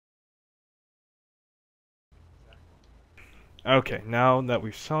Okay, now that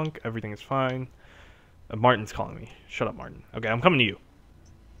we've sunk, everything is fine. Martin's calling me. Shut up, Martin. Okay, I'm coming to you.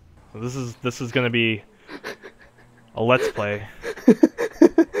 This is gonna be a let's play.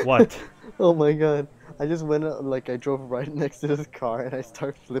 What? Oh my god. I just went like I drove right next to this car and I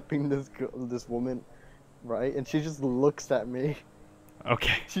start flipping this woman right and she just looks at me.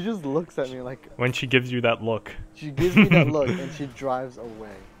 Okay. She just looks at me like When she gives you that look. she gives me that look and she drives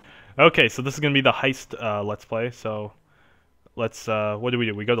away. Okay, so this is gonna be the heist let's play. So let's what do?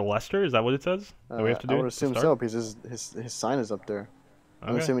 We go to Leicester? Is that what it says? That we have to do? I would to assume start? so because his sign is up there.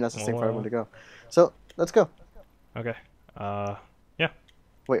 I'm Okay. assuming that's the same for Well, everyone to go. So let's go. Okay. Yeah.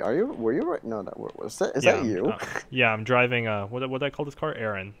 Wait, were you right? No, that was that. Is Yeah, that you? yeah, I'm driving. What do I call this car?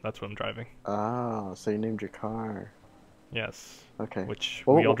 Aaron. That's what I'm driving. Oh, so you named your car. Yes. Okay. Which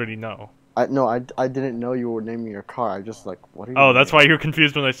Well, we already know. I didn't know you were naming your car. I just like, what are you? Oh, that's naming? why you're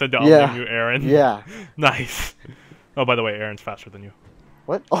confused when I said that I'll Yeah. name you Aaron. Yeah. Nice. Oh, by the way, Aaron's faster than you.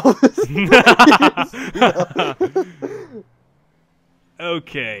 What? Oh,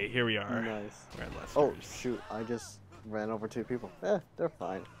 Okay, here we are. nice. We're at Leicester's. Oh shoot! I just ran over two people. They're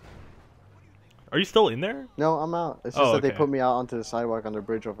fine. Are you still in there? No, I'm out. It's just Oh, that they okay. put me out onto the sidewalk on the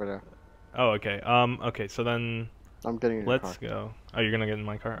bridge over there. Oh, okay. Okay, so then I'm getting in your let's car. go. Oh, you're gonna get in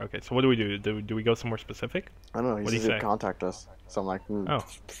my car? Okay, so what do we do? Do we go somewhere specific? I don't know. He What do you said say? contact us. So I'm like, Oh.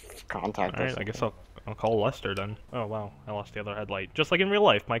 contact us. Alright, I guess I'll call Lester then. Oh, wow. I lost the other headlight. Just like in real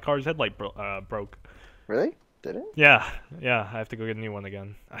life, my car's headlight broke. Really? Did it? Yeah, I have to go get a new one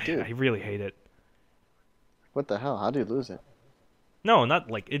again. Dude. I really hate it. What the hell? How do you lose it? No, not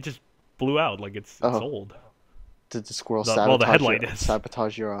like it just blew out. Like it's Oh. old. Did the squirrel Well, the headlight is.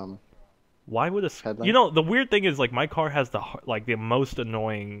 sabotage your Why would a headlight? You know, the weird thing is like my car has the most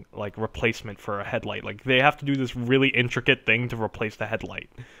annoying like replacement for a headlight. Like they have to do this really intricate thing to replace the headlight.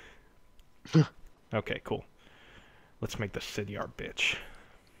 Okay, cool. Let's make the city our bitch.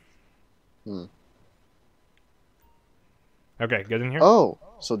 Hmm. Okay, get in here. Oh,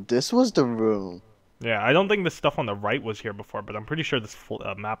 so this was the room. Yeah, I don't think the stuff on the right was here before, but I'm pretty sure this full,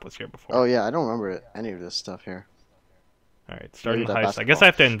 map was here before. Oh yeah, I don't remember any of this stuff here. All right, starting Maybe the that heist. I guess basketball. I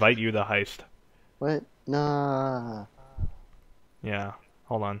have to invite you to the heist. What? Nah. Yeah,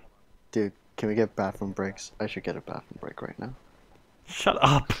 hold on. Dude, can we get bathroom breaks? I should get a bathroom break right now. Shut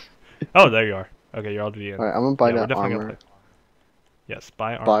up. Oh, there you are. Okay, you're already in. Alright, I'm gonna buy Yeah, we're that definitely armor. gonna play. Yes,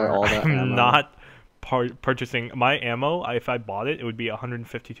 buy armor. Buy all that I'm ammo. not purchasing my ammo. If I bought it, it would be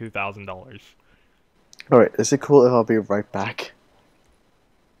 $152,000. Alright, is it cool if I'll be right back?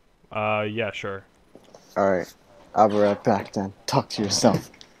 Yeah, sure. Alright, I'll be right back then. Talk to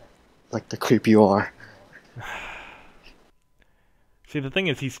yourself. Like the creep you are. See, the thing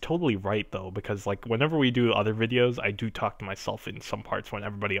is, he's totally right though, because like whenever we do other videos, I do talk to myself in some parts when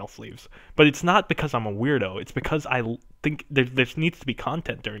everybody else leaves. But it's not because I'm a weirdo. It's because I think there needs to be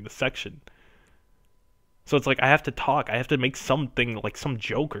content during the section. So it's like I have to talk. I have to make something like some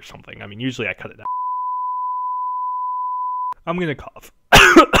joke or something. I mean, usually I cut it out. I'm gonna cough.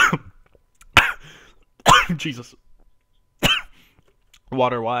 Jesus.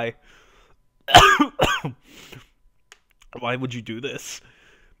 Water, why? Why would you do this?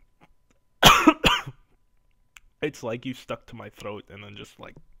 It's like you stuck to my throat and then just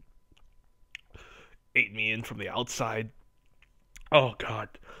like ate me in from the outside. Oh god.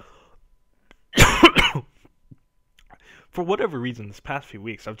 For whatever reason, this past few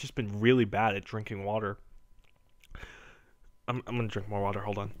weeks, I've just been really bad at drinking water. I'm gonna drink more water.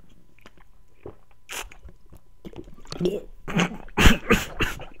 Hold on.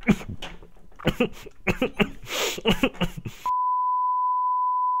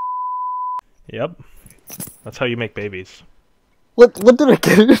 Yep, that's how you make babies. What did I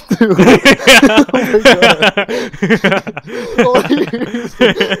get into? Oh my god. All I hear is,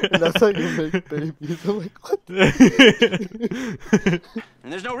 and that's how you make babies. I'm like, what?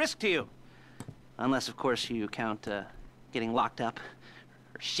 And there's no risk to you. Unless, of course, you count getting locked up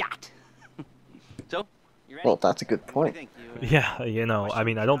or shot. So, you ready? Well, that's a good What do point. you think? Yeah, you know, I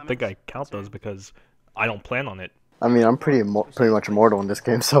mean, I don't think I count those because I don't plan on it. I mean, I'm pretty much immortal in this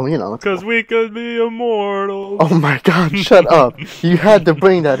game, so you know. Because we could be immortal. Oh my god, shut up. You had to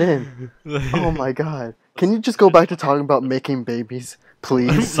bring that in. Oh my god. Can you just go back to talking about making babies,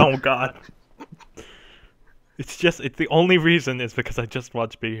 please? Oh god. It's the only reason is because I just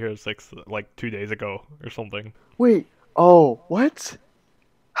watched Be Here 6 like 2 days ago or something. Wait, oh, what?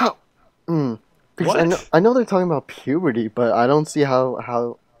 How? Because What? I know they're talking about puberty, but I don't see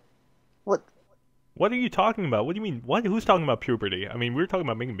how... What? What are you talking about? What do you mean? What? Who's talking about puberty? I mean, we were talking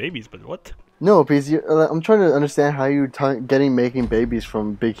about making babies, but what? No, because I'm trying to understand how you're getting making babies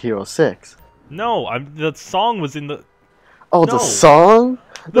from Big Hero 6. No, the song was in the... Oh, No. the song?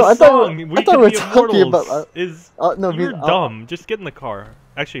 The No, I song, thought, We I thought Could we were Be talking Immortals, about. is... No, You're dumb. Just get in the car.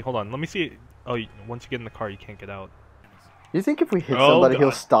 Actually, hold on. Let me see... Oh, once you get in the car, you can't get out. You think if we hit Oh, somebody, he'll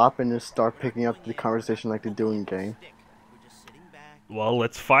God. stop and just start picking up the conversation like they do in game? Well,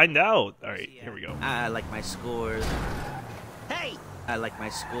 let's find out. Alright, here we go. I like my scores. Hey! I like my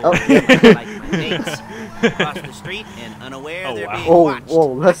scores. Oh. I like my dates. Across the street and unaware Oh, they're wow. being Oh, watched.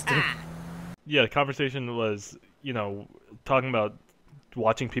 whoa, Lester. Yeah, the conversation was, talking about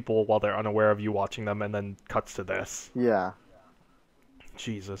watching people while they're unaware of you watching them, and then cuts to this. Yeah,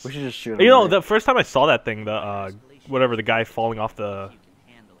 Jesus. we should just shoot him. You know, right? the first time I saw that thing, the guy falling off the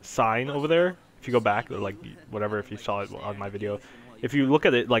sign over there, if you go back, or like, whatever, if you saw it on my video, if you look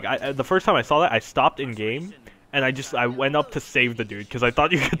at it, like, the first time I saw that, I stopped in game, and I went up to save the dude, because I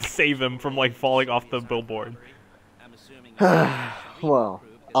thought you could save him from, like, falling off the billboard. Well,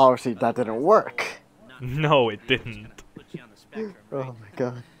 obviously that didn't work. No, it didn't. Oh my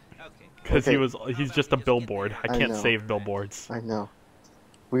god. Because Okay. he's just a billboard. I can't know. save billboards. I know.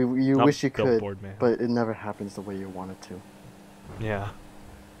 You Not wish you could, billboard, man. but it never happens the way you want it to. Yeah.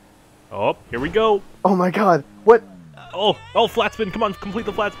 Oh, here we go. Oh my god, what? Oh, flat spin. Come on, complete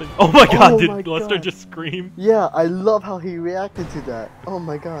the flat spin. Oh my god, Oh did my Lester God. just scream? Yeah, I love how he reacted to that. Oh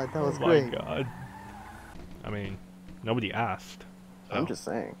my god, that was Oh great. my god. I mean, nobody asked. I'm so. just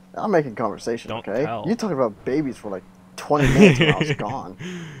saying. I'm making conversation, Don't okay? tell. You talking about babies for like 20 minutes when I was gone.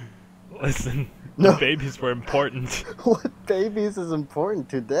 Listen, No. the babies were important. What babies is important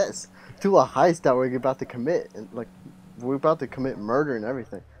to this? To a heist that we're about to commit. And like, we're about to commit murder and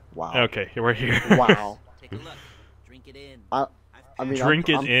everything. Wow. Okay, we're here. Wow. Take a look. Drink it in. I mean, Drink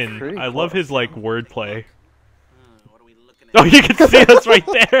I'm it in. pretty I love close. his, like, wordplay. What are we looking at? Oh, you can see us right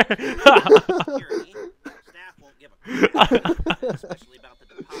there! Security. Staff won't give a crap, especially about the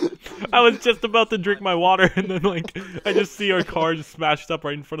deposit. I was just about to drink my water, and then, like, I just see our car just smashed up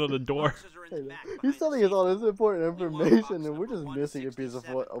right in front of the door. Officers are in the back He's behind telling the us all scenes. this important information, and we're just missing a piece of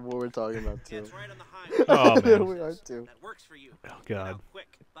what we're talking about, too. It's right on the highway. Oh, Yeah, man. we are, too. That works for you. Oh, God. Now,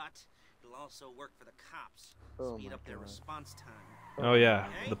 quick, but it'll also work for the cops. Oh Speed my up their God. response time. Oh, yeah,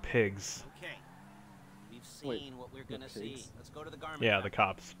 the pigs. Okay. We've seen Wait, what we're the gonna see. pigs? Let's go to the garment. Yeah, the factory.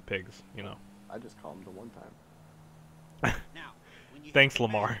 cops. Pigs, you know. I just called him the one time. Now, when you Thanks, get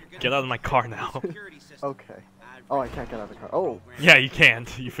back, Lamar. you're gonna Get out of my need car the now. security system. Okay. Oh, I can't get out of the car. Oh, Yeah, you can't.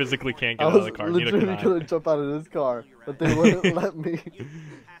 You physically can't get I out of was the car. Neither literally can I. gonna jump out of this car, but they wouldn't let me.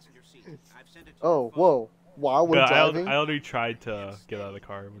 Passenger seat. I've sent it to Oh, your phone. whoa. While we're Yeah, driving? I already tried to get out of the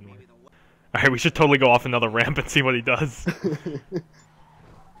car. Alright, we should totally go off another ramp and see what he does.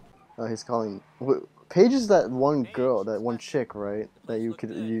 Oh, he's calling. Paige is that one girl, that one chick, right? That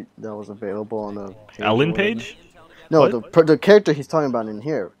was available on the page. or Ellen whatever. Page? No, What? the character he's talking about in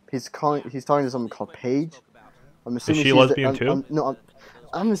here. He's talking to someone called Paige. I'm assuming she she's lesbian too? No,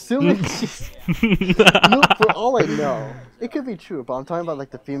 I'm assuming she's. No, for all I know, it could be true. But I'm talking about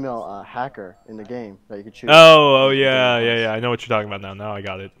like the female hacker in the game that you could choose. Oh, yeah. I know what you're talking about now. Now I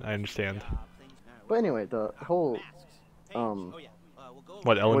got it. I understand. But anyway, the whole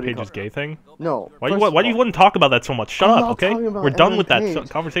What, Ellen What do you Page's call- gay thing? no. Why do first you of all, wouldn't talk about that so much? Shut I'm up, not okay? talking about We're done Ellen with that Page.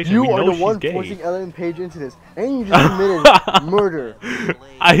 conversation. You We are know the she's one gay. forcing Ellen Page into this, and you just admitted murder.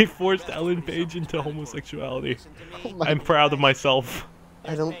 I forced Ellen Page into homosexuality. Oh my- I'm proud of myself.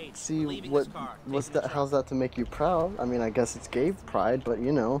 I don't see what's that. How's that to make you proud? I mean, I guess it's gay pride, but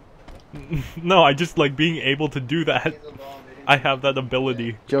you know. No, I just like being able to do that. I have that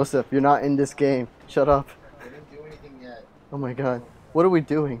ability. Joseph, you're not in this game. Shut up. Oh my god. What are we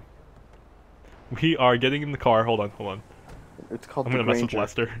doing? We are getting in the car. Hold on. It's called I'm the gonna mess with Granger.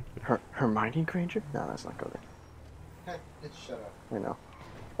 Lester. Hermione Granger? No, let's not go there. Shut up. I know.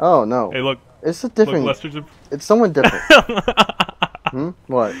 Oh no. Hey, look. It's a Look, different. Lester's a... It's someone different.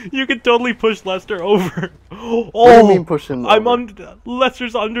 What? You can totally push Lester over. Oh, What do you mean push him I'm over?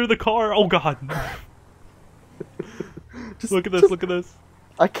 Lester's under the car. Oh god. Look at this. Look at this.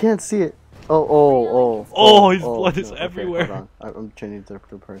 I can't see it. Oh. Oh, his blood is okay, everywhere. Hold on. I'm changing to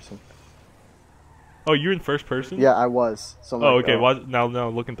the person. Oh, you're in first person? Yeah, I was. So I'm Oh, like, okay. Now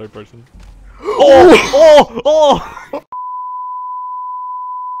look in third person. Oh!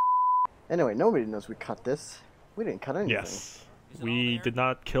 Anyway, nobody knows we cut this. We didn't cut anything. Yes. We did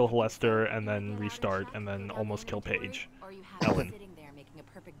not kill Lester and then restart and then almost kill Paige. Ellen.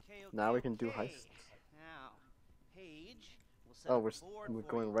 Now we can do heists. Now, Paige will set Oh, up we're a board we're for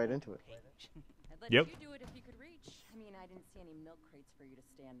going you. right into it. I'd let Yep. you do it if you could reach. I mean, I didn't see any milk crates for you to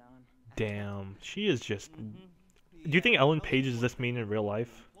stand on. Damn. She is just... Do you think Ellen Page is this mean in real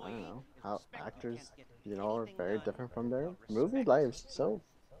life? I don't know how actors, are very different from their movie lives. So,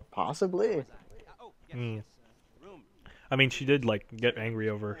 possibly. Hmm. I mean, she did like get angry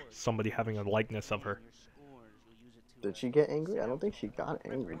over somebody having a likeness of her. Did she get angry? I don't think she got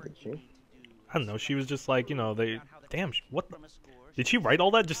angry, did she? I don't know. She was just like, they. Damn. What? Did she write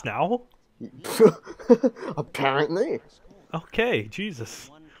all that just now? Apparently. Okay. Jesus.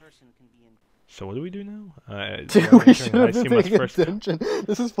 So what do we do now? Dude, we're we entering should have Heist. been You must paying first. attention.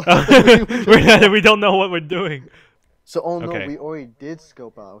 This is fucking We don't know what we're doing. So, oh no, Okay. we already did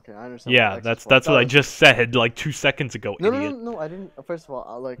scope out. Okay, I understand. Yeah, what that's X is for. what I just said like 2 seconds ago, No, idiot. no, I didn't. First of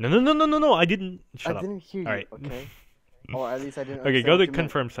all, No, I didn't. Shut I up. didn't hear you. All right. Okay. Or at least I didn't. Okay, understand go what to you meant,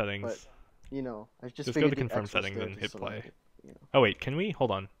 confirm settings. But you know, I just Just go figured to the confirm X was settings there and to hit select play. it, you know. Oh wait, can we?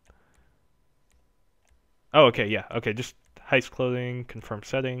 Hold on. Oh, okay, yeah. Okay, just heist clothing, confirm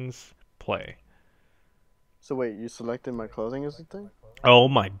settings, play. So wait, you selected my clothing as the thing? Oh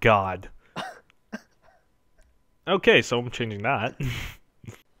my god. Okay, so I'm changing that.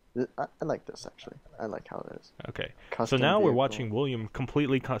 I like this actually. I like how it is. Okay. So Custom now we're vehicle. watching William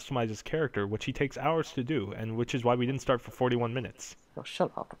completely customize his character, which he takes hours to do, and which is why we didn't start for 41 minutes. Oh,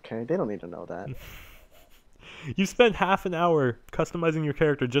 shut up, okay? They don't need to know that. You spent half an hour customizing your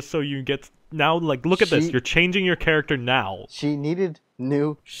character just so you get now. Like, look at this. She- You're changing your character now. She needed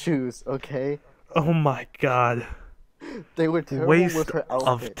new shoes, okay? Oh my god. They were terrible Waste with her of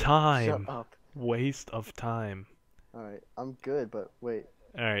outfit. time. Shut up. Waste of time. Alright, I'm good, but wait.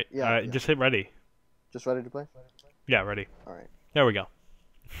 All right. Yeah, yeah. Just hit ready. Just ready to play? Yeah, ready. Alright. There we go.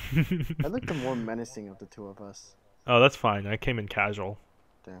 I look the more menacing of the two of us. Oh, that's fine. I came in casual.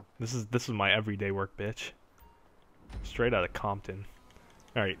 Damn. This is my everyday work, bitch. Straight out of Compton.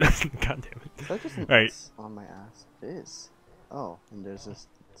 All right. God damn it. Is that just an Alright. S on my ass? It is. Oh, and there's this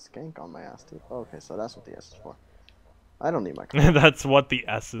skank on my ass too. Okay, so that's what the S is for. I don't need my car. That's what the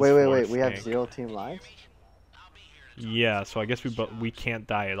S is Wait, for. we have Snake. 0 team lives? Yeah, so I guess we can't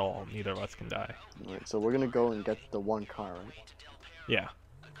die at all. Neither of us can die. Alright, so we're gonna go and get the one car, right? Yeah,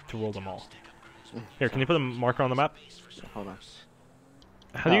 to roll them all. Here, can you put a marker on the map? Hold on.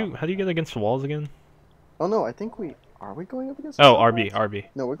 How do you get against the walls again? Oh no, I think are we going up against Oh, the north RB, ramps? RB.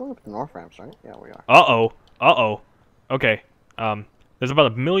 No, we're going up the north ramps, right? Yeah, we are. Uh-oh. Okay. There's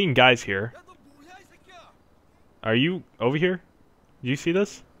about 1 million guys here. Are you over here? Do you see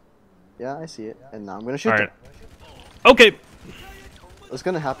this? Yeah, I see it. And now I'm gonna shoot Alright. them. Okay. It's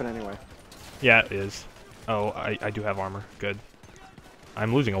gonna happen anyway. Yeah, it is. Oh, I do have armor. Good.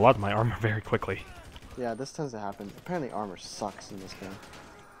 I'm losing a lot of my armor very quickly. Yeah, this tends to happen. Apparently armor sucks in this game.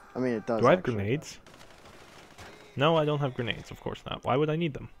 I mean, it does. Do I have actually. grenades? No, I don't have grenades. Of course not. Why would I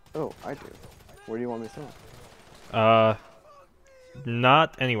need them? Oh, I do. Where do you want me to throw them?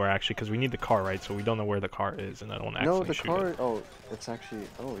 Not anywhere actually, because we need the car, right? So we don't know where the car is, and I don't want to No, actually the shoot car. it. Oh, it's actually.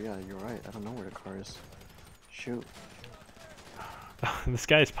 Oh yeah, you're right. I don't know where the car is. Shoot. This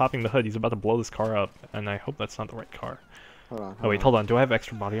guy is popping the hood. He's about to blow this car up, and I hope that's not the right car. Hold on. Oh wait, hold on. Do I have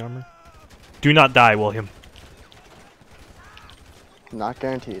extra body armor? Do not die, William. Not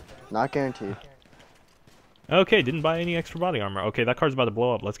guaranteed. Not guaranteed. Okay, didn't buy any extra body armor. Okay, that car's about to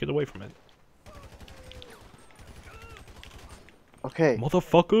blow up. Let's get away from it. Okay. I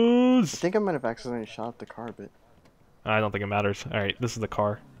Motherfuckers! think I might have accidentally shot up the car a bit. I don't think it matters. Alright, this is the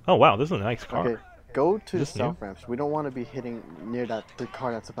car. Oh wow, this is a nice car. Okay. Go to the this new? south ramps. We don't want to be hitting near the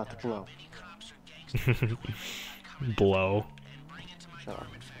car that's about to blow. Blow. Shut up.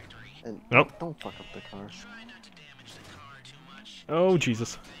 And Nope. don't fuck up the car. Oh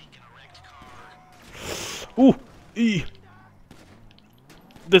Jesus. Ooh! E!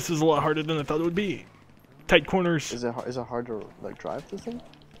 This is a lot harder than I thought it would be. Tight corners. Is it hard to like drive this thing?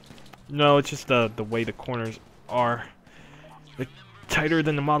 No, it's just the way the corners are. They're tighter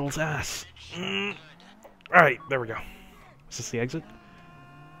than the model's ass. Alright, there we go. Is this the exit?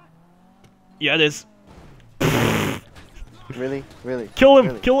 Yeah, it is. Really? Really? Kill him!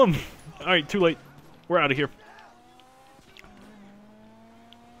 Really? Kill him! Alright, too late. We're out of here.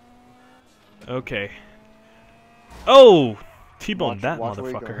 Okay. Oh! T-boned that watch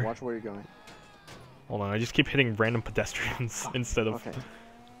where you're going. motherfucker. Watch where you're going. Hold on, I just keep hitting random pedestrians instead of... Okay.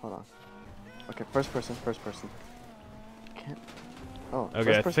 Hold on. Okay, first person. Can't. Oh. Okay,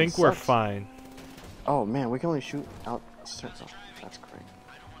 first I person think we're sucks. fine. Oh man, we can only shoot out circle. That's great.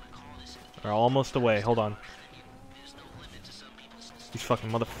 We're almost away. Hold on. These fucking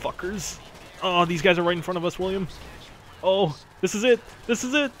motherfuckers. Oh, these guys are right in front of us, William. Oh, this is it. This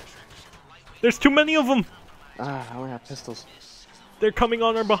is it. There's too many of them. Ah, I only have pistols. They're coming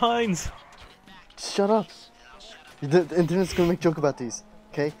on our behinds. Shut up. The internet's gonna make joke about these.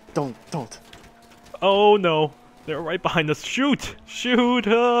 Okay? Don't. Oh no. They're right behind us. Shoot. Shoot.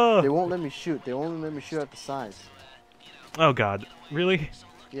 They won't let me shoot. They only let me shoot at the sides. Oh god. Really?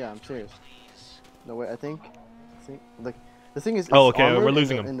 Yeah, I'm serious. No wait, I think See, like the thing is, Oh, it's okay, we're armored and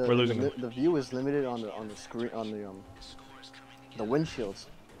losing the- him. and the- We're and losing him. the view is limited on the screen the windshields.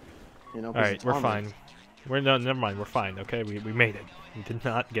 You know. All 'cause right, it's we're armored. fine. We're no, never mind. We're fine. Okay, we made it. We did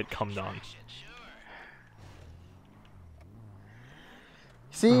not get cummed on.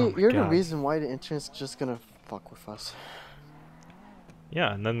 See, Oh my you're the God. reason why the internet's just gonna fuck with us.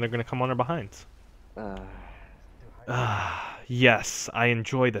 Yeah, and then they're gonna come on our behinds. Uh, Ah, yes, I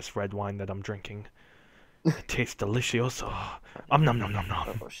enjoy this red wine that I'm drinking. It tastes delicioso. Nom nom nom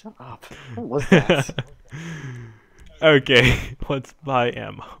nom. oh, shut up. What was that? Okay, let's buy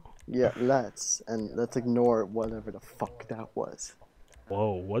ammo. Yeah, let's ignore whatever the fuck that was.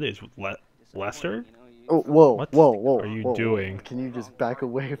 Whoa, what is Lester? Oh, whoa, What whoa, whoa. are you whoa. doing? Can you just back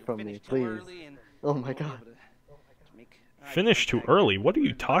away from me, please? Oh my God. Finish too early? What are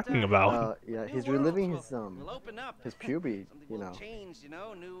you talking about? Yeah, he's reliving his puberty, you know.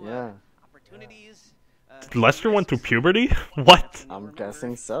 Yeah, Lester went through puberty? What? I'm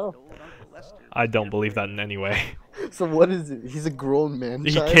guessing so. I don't believe that in any way. So what is it? He's a grown man.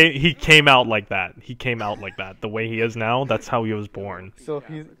 He came out like that. He came out like that. The way he is now, that's how he was born. So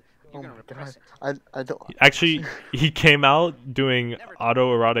he's. Oh my God. I don't. Actually, he came out doing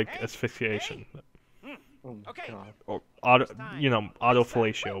autoerotic asphyxiation. Oh my God. Or auto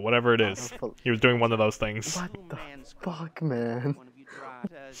fellatio, whatever it is. He was doing one of those things. What the fuck, man?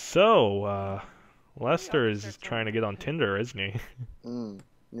 So, Lester is trying to get on Tinder, isn't he?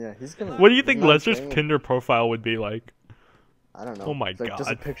 Yeah, he's gonna. What do you think he's not Lester's saying- Tinder profile would be like? I don't know. Oh my It's like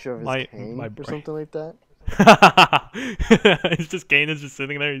just a God. picture of his My cane brain. or something like that. It's just Kane is just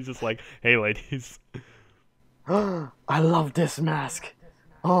sitting there. He's just like, "Hey, ladies." I love this mask.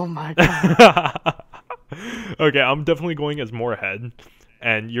 Oh my God. Okay, I'm definitely going as Moorhead,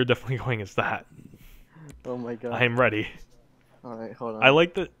 and you're definitely going as that. Oh my God. I am ready. All right, hold on. I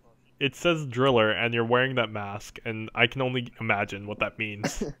like that it says Driller, and you're wearing that mask, and I can only imagine what that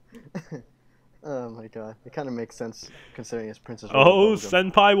means. Oh my God, it kind of makes sense considering it's Princess. Oh,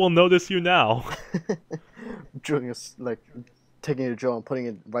 Senpai will notice you now. Drilling us like taking a drill and putting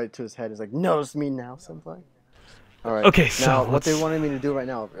it right to his head. He's like, notice me now, Senpai. All right. Okay, so now what they let's- wanted me to do right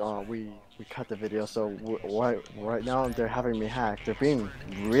now, we cut the video. So right now they're having me hacked. They're being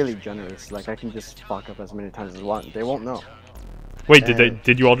really generous. Like I can just fuck up as many times as I want. They won't know. Wait,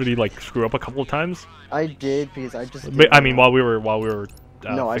 did you already like screw up a couple of times? I did because I just. I mean, while we were.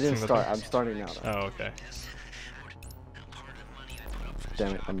 No, I fixing didn't the start. thing? I'm starting now. Though. Oh, okay.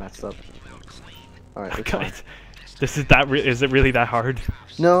 Damn it, I messed up. All right, it's God, fine. this is that. Is it really that hard?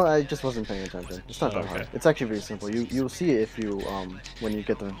 No, I just wasn't paying attention. It's not that Okay. hard. It's actually very simple. You'll see it if you when you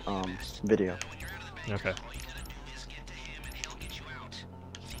get the video. Okay.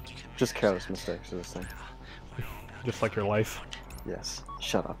 Just careless mistakes are this thing. Just like your life. Yes.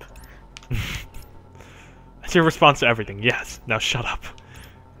 Shut up. That's your response to everything. Yes. Now shut up.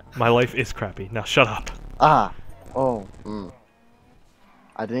 My life is crappy. Now shut up. Ah. Oh.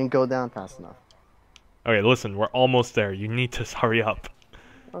 I didn't go down fast enough. Okay, listen. We're almost there. You need to hurry up.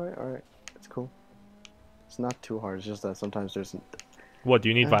 All right. It's cool. It's not too hard. It's just that sometimes there's. What? Do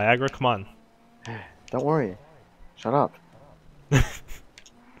you need Viagra? Come on. Don't worry. Shut up.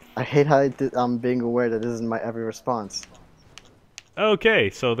 I hate how I'm being aware that this is my every response. Okay,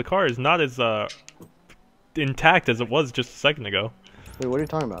 so the car is not as intact as it was just a second ago. Wait, what are you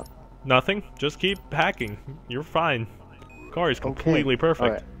talking about? Nothing. Just keep hacking. You're fine. Car is completely perfect.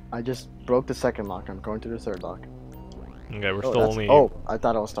 Alright, I just broke the second lock. I'm going to the third lock. Okay, we're Oh, still only. oh, I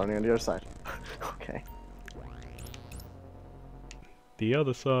thought I was starting on the other side. Okay. The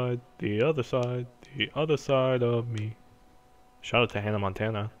other side, the other side, the other side of me. Shout out to Hannah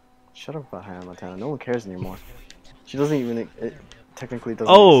Montana. Shut up about Hannah Montana. No one cares anymore. She doesn't even. It technically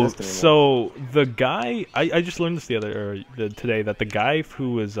doesn't Oh, exist anymore. so the guy I just learned this today that the guy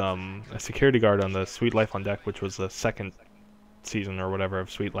who was a security guard on the Sweet Life on Deck, which was the second season or whatever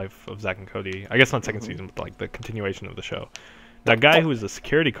of Sweet Life of Zack and Cody. I guess not 2nd season, but like the continuation of the show. That guy who was a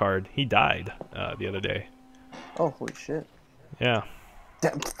security guard, he died the other day. Oh, holy shit. Yeah.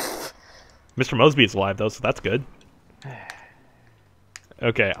 Damn. Mr. Mosby is alive though, so that's good.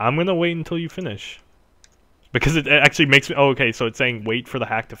 Okay, I'm gonna wait until you finish. Because it actually makes me... Oh, okay, so it's saying wait for the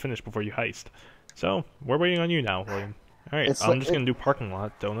hack to finish before you heist. So, we're waiting on you now, William. Alright, It's I'm like- just gonna do parking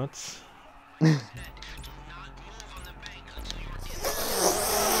lot donuts.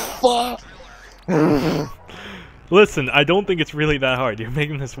 Fuck! Listen, I don't think it's really that hard. You're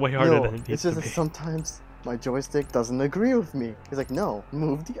making this way harder No, than it it's needs just to that be. sometimes my joystick doesn't agree with me. He's like, no,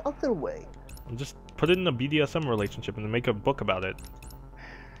 move the other way. Just put it in a BDSM relationship and then make a book about it.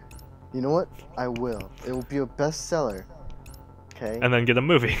 You know what? I will. It will be a bestseller. Okay? And then get a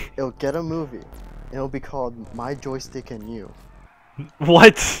movie. It'll get a movie. It'll be called My Joystick and You.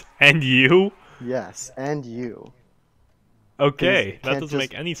 What? And you? Yes, and you. Okay, that can't doesn't just-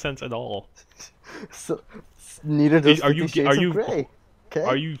 make any sense at all. So, neither does Are 50 you- Shades are of you- Grey. Okay.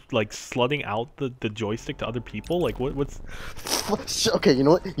 Are you like slutting out the joystick to other people? Like what's? Okay, you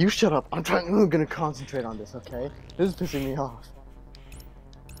know what? You shut up. I'm gonna concentrate on this. Okay, this is pissing me off.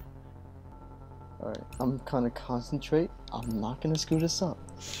 All right, I'm gonna concentrate. I'm not gonna screw this up.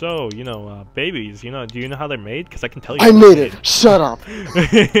 So babies. Do you know how they're made? Because I can tell you. I how made they're it. Shut up.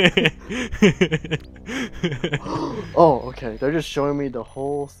 made. Oh, okay. They're just showing me the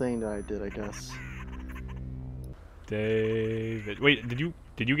whole thing that I did, I guess. David, wait, did you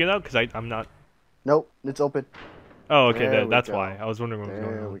get out? Because I'm not. Nope, it's open. Oh, okay, There we that's go. why. I was wondering what was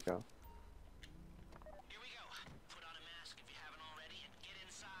going There on. we go.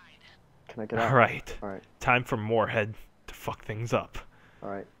 Can I get out? All right, All right. time for Moorhead to fuck things up. All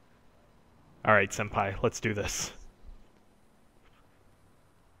right. All right, senpai, let's do this.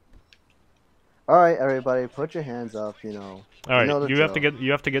 All right, everybody, put your hands up. All right, know the you have to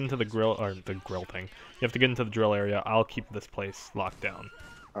drill. get into the grill or the grill thing. You have to get into the drill area. I'll keep this place locked down.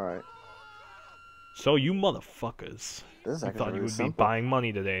 All right. So you motherfuckers, This is you actually thought you really would simple. be buying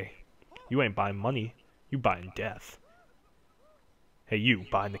money today. You ain't buying money. You buying death. Hey, you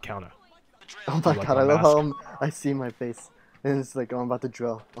behind the counter. Oh my like god, my I love mask? how I see my face, and it's like, oh, I'm about to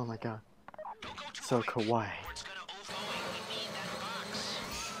drill. Oh my god. So kawaii.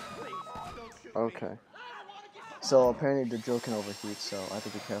 Okay. So apparently the drill can overheat, so I have to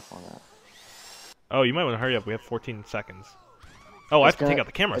be careful on that. Oh, you might want to hurry up. We have 14 seconds. Oh, I have to take out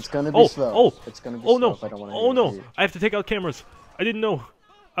the cameras. It's gonna be oh, slow. Oh, It's gonna be oh slow no. if I don't want to Oh no. overheat. I have to take out cameras. I didn't know.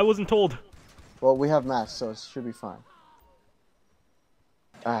 I wasn't told. Well, we have masks, so it should be fine.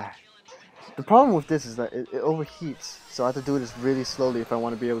 Ah. The problem with this is that it overheats, so I have to do this really slowly if I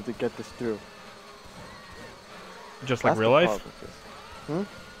want to be able to get this through. Just like That's real the life? problem with this.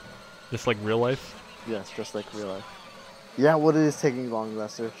 Just like real life? Yes, just like real life. Yeah, what it is taking long,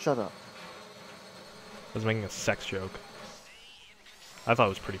 Lester. Shut up. I was making a sex joke. I thought it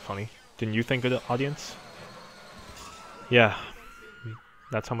was pretty funny. Didn't you think of the audience? Yeah.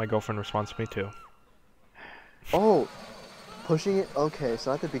 That's how my girlfriend responds to me too. Oh, pushing it? Okay,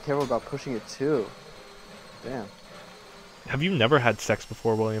 so I have to be careful about pushing it too. Damn. Have you never had sex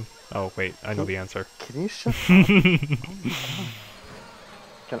before, William? Oh, wait. I know the answer. Can you shut up?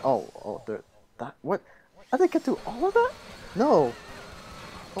 Oh my god. Oh, there. That, what? I didn't get through all of that? No.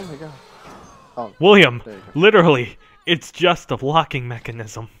 Oh my god. Oh, William, there you go. literally, it's just a locking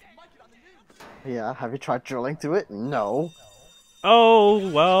mechanism. Yeah, have you tried drilling through it? No. Oh,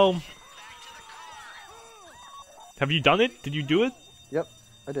 well. Have you done it? Did you do it? Yep,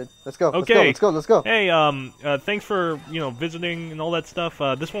 I did. Let's go. Okay. Let's go. Let's go. Hey, thanks for, visiting and all that stuff.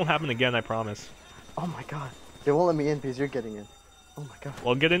 This won't happen again, I promise. Oh my god. They won't let me in because you're getting in. Oh my god.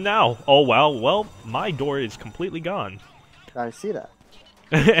 Well, get in now. Oh, well, my door is completely gone. I see that.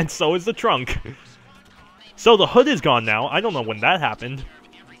 And so is the trunk. So the hood is gone now. I don't know when that happened.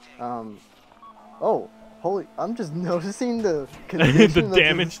 Oh, holy, I'm just noticing the condition The of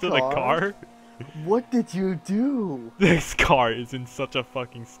damage to this the car. What did you do? This car is in such a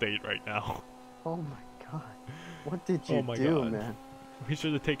fucking state right now. Oh my god. What did you Oh my do, God. man? We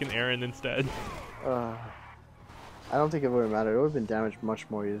should have taken Aaron instead. I don't think it would have mattered. It would have been damaged much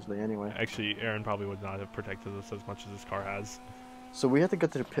more easily anyway. Actually, Aaron probably would not have protected us as much as this car has. So we have to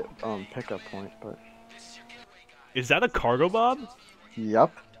get to the pickup point, but... Is that a cargo bob?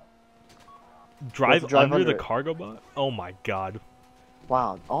 Yep. Drive, drive under the under it. cargo bob? Oh my god.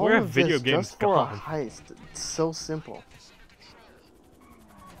 Wow, all Where have of video this games just for gone? a heist. It's so simple.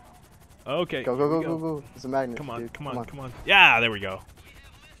 Okay. Go, here go, we go, go, go. It's a magnet, Come on, dude. come on, come on. Yeah, there we go.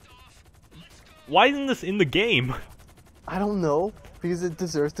 Why isn't this in the game? I don't know, because it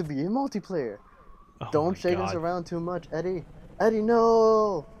deserves to be in multiplayer. Oh Don't my shake us God. around too much, Eddie. Eddie,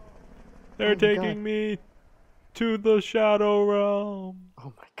 no! They're Oh my taking God. me to the Shadow Realm.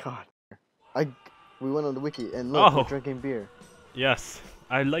 Oh my god. We went on the wiki and look, Oh. we're drinking beer. Yes,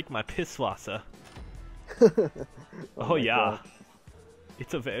 I like my Pisswasser. Oh, my yeah. God.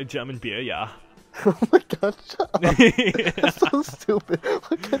 It's a very German beer, yeah. Oh my god, shut up. That's so stupid.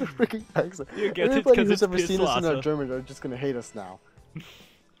 What kind of freaking accent? You get it Everybody 'cause who's it's ever seen us in our Pisswasser. German are just gonna hate us now.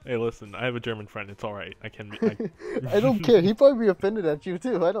 Hey, listen, I have a German friend. It's all right. I can. I don't care. He'd probably be offended at you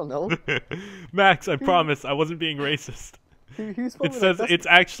too. I don't know. Max, I promise, I wasn't being racist. He's It probably says like, it's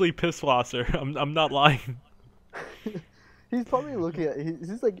actually Pisswasser. I'm not lying. he's probably looking at.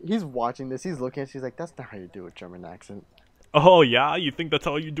 He's watching this. He's looking at. She's like, that's not how you do a German accent. Oh yeah, you think that's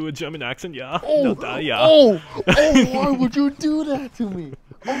how you do a German accent? Yeah. No, yeah. Oh, why would you do that to me?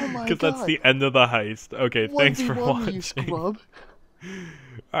 Oh my god. Because that's the end of the heist. Okay, thanks for 1v1 watching. you scrub.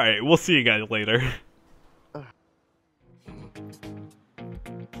 Alright, we'll see you guys later.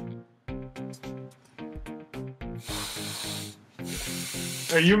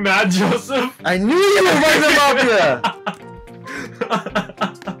 Are you mad, Joseph? I knew you were right about here!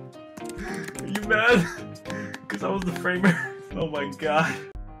 Are you mad? Because I was the framer. Oh my god.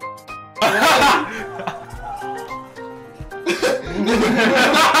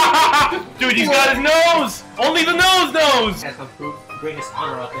 Dude, he's got his nose! Only the nose knows! Has some greatest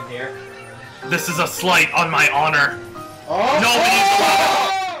honor up in there. This is a slight on my honor. Oh! Nobody's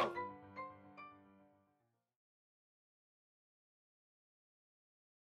allowed.